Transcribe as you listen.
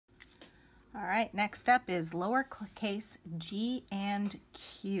All right, next up is lowercase g and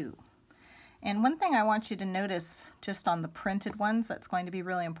q. And one thing I want you to notice just on the printed ones that's going to be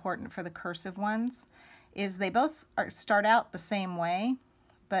really important for the cursive ones is they both start out the same way,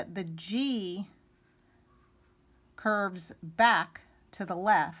 but the G curves back to the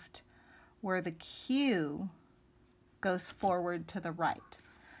left where the Q goes forward to the right.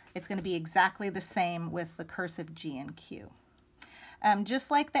 It's going to be exactly the same with the cursive G and Q. Just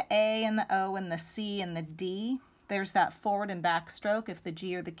like the A and the O and the C and the D, there's that forward and back stroke if the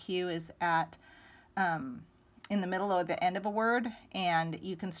G or the Q is at in the middle or the end of a word, and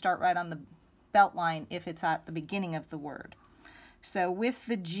you can start right on the belt line if it's at the beginning of the word. So with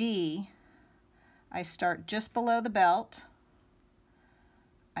the G, I start just below the belt,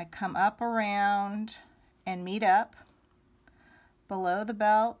 I come up around and meet up, below the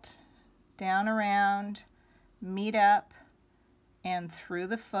belt, down around, meet up, and through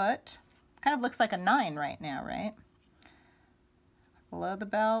the foot. Kind of looks like a 9 right now, right? Below the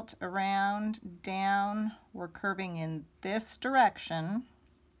belt, around, down, we're curving in this direction,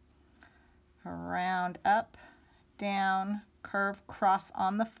 around, up, down, curve, cross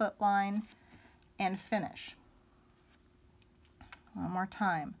on the foot line, and finish. One more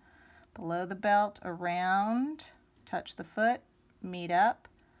time. Below the belt, around, touch the foot, meet up,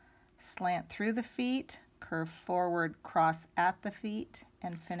 slant through the feet, curve forward, cross at the feet,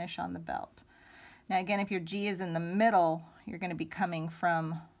 and finish on the belt. Now again, if your G is in the middle, you're going to be coming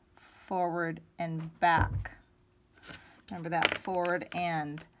from forward and back. Remember that forward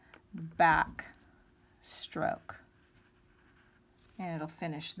and back stroke. And it'll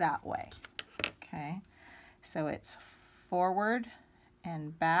finish that way. Okay, so it's forward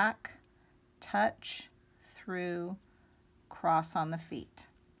and back, touch, through, cross on the feet.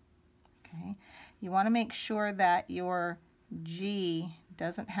 Okay, you want to make sure that your G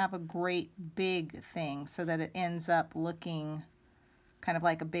doesn't have a great big thing so that it ends up looking kind of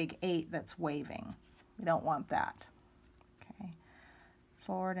like a big 8 that's waving. We don't want that. Okay,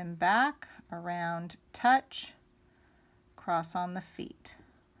 forward and back, around, touch, cross on the feet.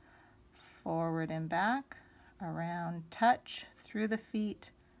 Forward and back, around, touch, through the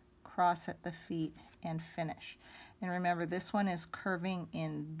feet, cross at the feet, and finish. And remember, this one is curving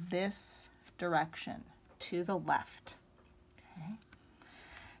in this direction, to the left. Okay.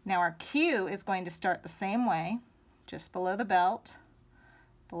 Now our Q is going to start the same way, just below the belt,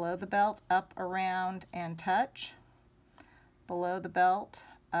 up, around, and touch, below the belt,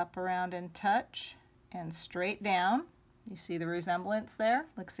 up, around, and touch, and straight down. You see the resemblance there?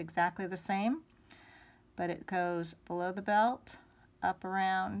 Looks exactly the same, but it goes below the belt, up,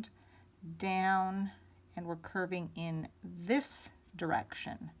 around, down, and we're curving in this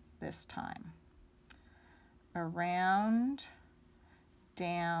direction this time. Around,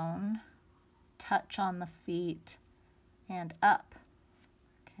 down, touch on the feet, and up.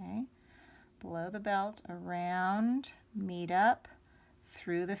 Okay, below the belt, around, meet up,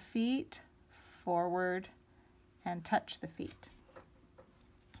 through the feet, forward, and touch the feet.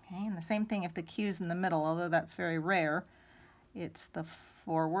 Okay, and the same thing if the Q's in the middle, although that's very rare. It's the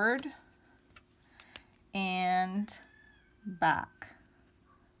forward and back,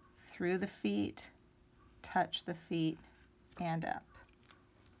 through the feet, touch the feet, and up.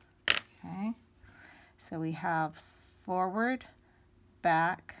 Okay, so we have forward,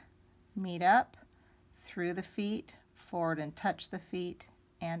 back, meet up, through the feet, forward and touch the feet,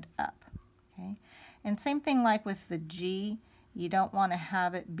 and up. Okay, and same thing like with the G, you don't want to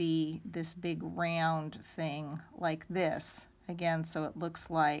have it be this big round thing like this, again, so it looks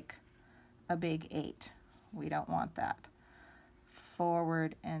like a big 8. We don't want that.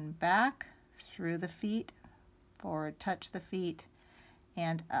 Forward and back, through the feet, forward, touch the feet,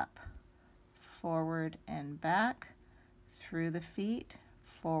 and up. Forward and back, through the feet,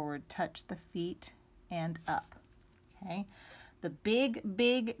 forward, touch the feet, and up. Okay, the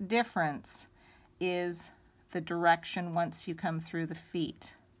big difference is the direction once you come through the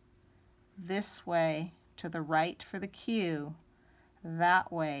feet. This way to the right for the Q,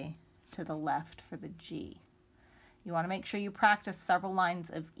 that way to the left for the G. You want to make sure you practice several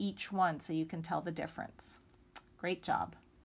lines of each one so you can tell the difference. Great job.